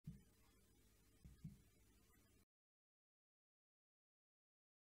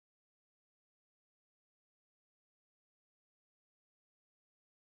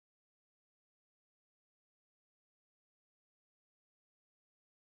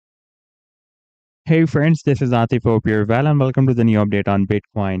Hey friends, this is Atif Hope you're well and welcome to the new update on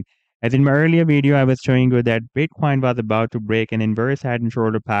Bitcoin. As in my earlier video, I was showing you that Bitcoin was about to break an inverse head and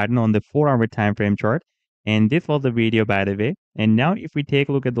shoulder pattern on the 4-hour time frame chart. And this was the video by the way. And now if we take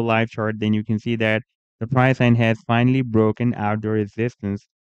a look at the live chart, then you can see that the price line has finally broken out the resistance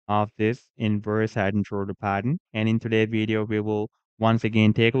of this inverse head and shoulder pattern. And in today's video, we will once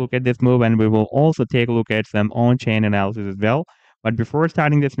again take a look at this move and we will also take a look at some on-chain analysis as well. But before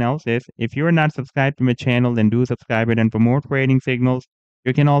starting this analysis, if you are not subscribed to my channel, then do subscribe it. And for more trading signals,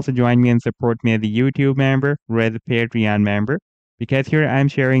 you can also join me and support me as a YouTube member or as a Patreon member. Because here I'm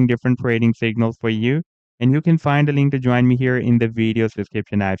sharing different trading signals for you. And you can find a link to join me here in the video's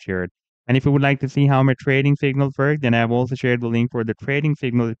description I've shared. And if you would like to see how my trading signals work, then I've also shared the link for the trading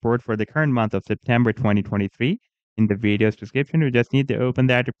signal report for the current month of September 2023 in the video's description. You just need to open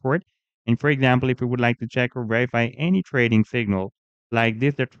that report. And for example, if you would like to check or verify any trading signal, like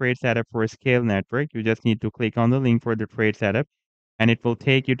this, the trade setup for a scale network, you just need to click on the link for the trade setup and it will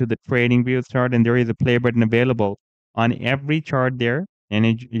take you to the trading view chart and there is a play button available on every chart there.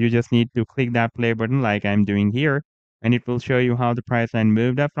 And you just need to click that play button like I'm doing here and it will show you how the price line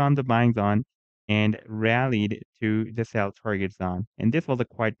moved up from the buying zone and rallied to the sell target zone. And this was a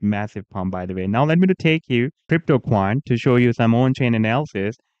quite massive pump, by the way. Now let me to take you crypto quant to show you some on-chain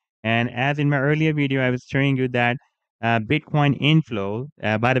analysis. And as in my earlier video, I was showing you that Bitcoin inflow.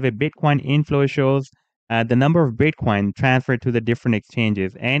 By the way, Bitcoin inflow shows the number of Bitcoin transferred to the different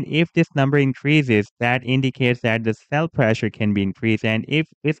exchanges. And if this number increases, that indicates that the sell pressure can be increased. And if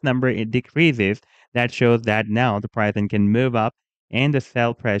this number it decreases, that shows that now the price then can move up and the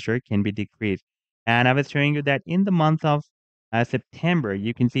sell pressure can be decreased. And I was showing you that in the month of September,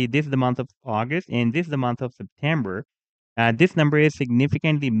 you can see this is the month of August and this is the month of September. This number is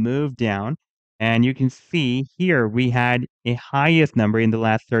significantly moved down. And you can see here we had a highest number in the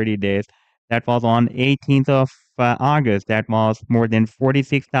last 30 days. That was on 18th of August. That was more than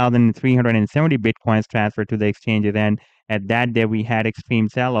 46,370 Bitcoins transferred to the exchanges. And at that day, we had extreme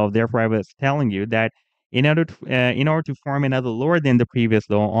sell-off. Therefore, I was telling you that in order to form another lower than the previous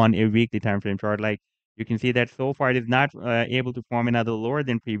low on a weekly time frame chart, like you can see that so far it is not able to form another lower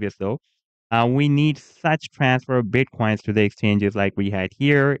than previous low. We need such transfer of Bitcoins to the exchanges like we had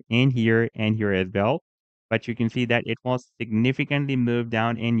here and here and here as well. But you can see that it was significantly moved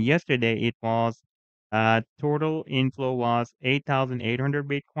down. And yesterday it was total inflow was 8,800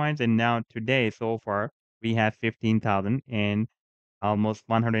 Bitcoins. And now today so far we have 15,000 and almost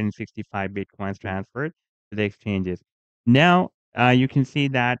 165 Bitcoins transferred to the exchanges. Now, you can see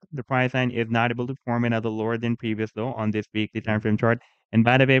that the price line is not able to form another lower than previous low on this weekly time frame chart. And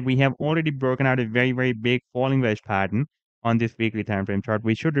by the way, we have already broken out a very, very big falling wedge pattern on this weekly time frame chart.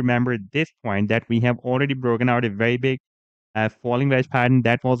 We should remember this point that we have already broken out a very big falling wedge pattern.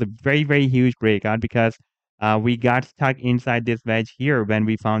 That was a very, very huge breakout because we got stuck inside this wedge here when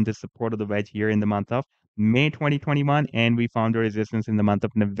we found the support of the wedge here in the month of May 2021, and we found the resistance in the month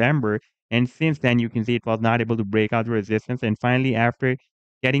of November. And since then, you can see it was not able to break out the resistance. And finally, after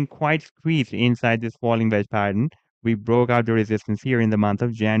getting quite squeezed inside this falling wedge pattern, we broke out the resistance here in the month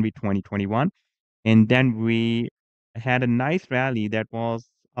of January 2021. And then we had a nice rally that was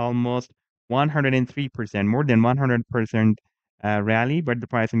almost 103%, more than 100% rally, but the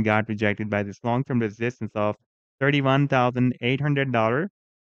pricing got rejected by this long-term resistance of $31,800.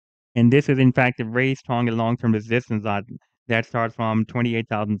 And this is in fact a very strong and long-term resistance that starts from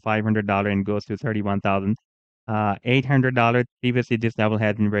 $28,500 and goes to $31,800. Previously, this level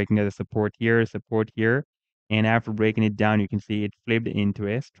has been breaking as a support here. And after breaking it down, you can see it flipped into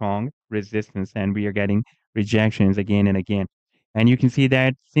a strong resistance and we are getting rejections again and again. And you can see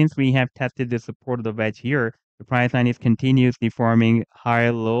that since we have tested the support of the wedge here, the price line is continuously forming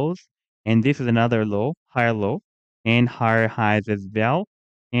higher lows. And this is another low, higher low, and higher highs as well.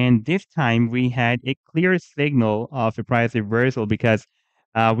 And this time we had a clear signal of a price reversal because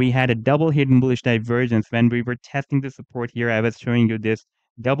we had a double hidden bullish divergence when we were testing the support here. I was showing you this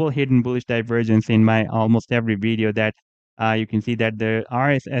double hidden bullish divergence in my almost every video that you can see that the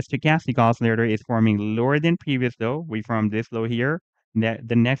RSS stochastic oscillator is forming lower than previous low. We formed this low here.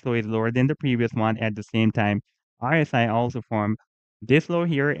 The next low is lower than the previous one at the same time. RSI also formed this low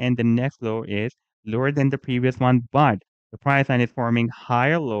here and the next low is lower than the previous one, but the price line is forming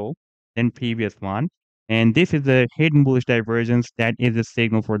higher low than previous one. And this is a hidden bullish divergence that is a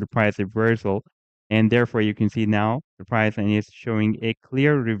signal for the price reversal. And therefore, you can see now the price line is showing a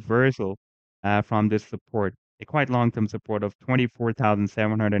clear reversal from this support, a quite long-term support of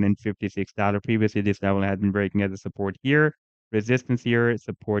 $24,756. Previously, this level has been breaking as a support here, resistance here,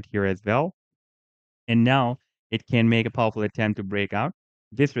 support here as well. And now it can make a powerful attempt to break out.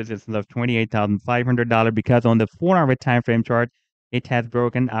 this resistance of $28,500 because on the 4-hour time frame chart, it has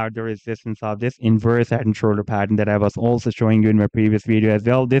broken out the resistance of this inverse head and shoulder pattern that I was also showing you in my previous video as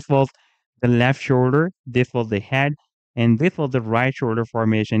well. This was the left shoulder, this was the head, and this was the right shoulder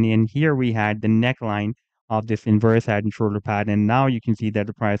formation. And here we had the neckline of this inverse head and shoulder pattern. And now you can see that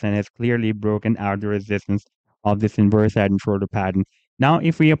the price line has clearly broken out the resistance of this inverse head and shoulder pattern. Now,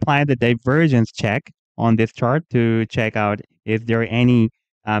 if we apply the divergence check on this chart to check out if there are any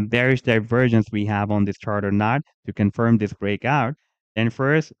bearish divergence we have on this chart or not to confirm this breakout, then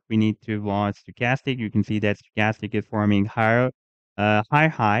first we need to watch stochastic. You can see that stochastic is forming high.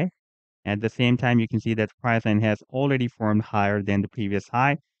 At the same time, you can see that the price line has already formed higher than the previous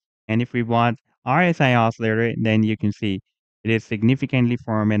high. And if we want RSI oscillator, then you can see it is significantly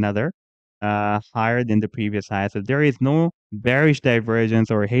form another higher than the previous high. So there is no bearish divergence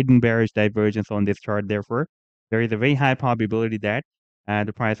or hidden bearish divergence on this chart. Therefore, there is a very high probability that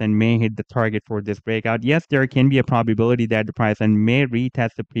the price line may hit the target for this breakout. Yes, there can be a probability that the price line may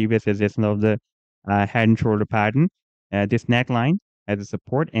retest the previous resistance of the head and shoulder pattern, this neckline as a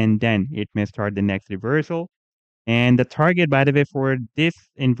support, and then it may start the next reversal. And the target, by the way, for this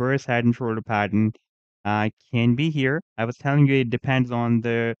inverse head and shoulder pattern can be here. I was telling you it depends on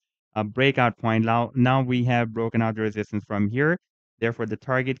the breakout point. Now we have broken out the resistance from here. Therefore, the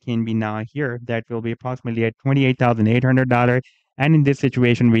target can be now here. That will be approximately at $28,800. And in this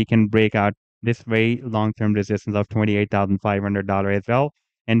situation, we can break out this very long-term resistance of $28,500 as well.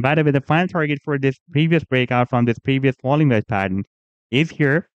 And by the way, the final target for this previous breakout from this previous falling wedge pattern is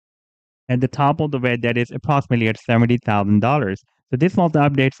here at the top of the wedge that is approximately at $70,000. So this was the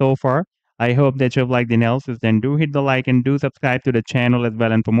update so far. I hope that you've liked the analysis. Then do hit the like and do subscribe to the channel as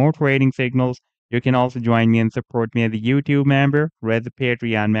well. And for more trading signals, you can also join me and support me as a YouTube member or as a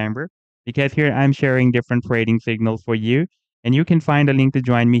Patreon member, because here I'm sharing different trading signals for you. And you can find a link to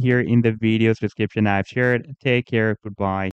join me here in the video's description I've shared. Take care. Goodbye.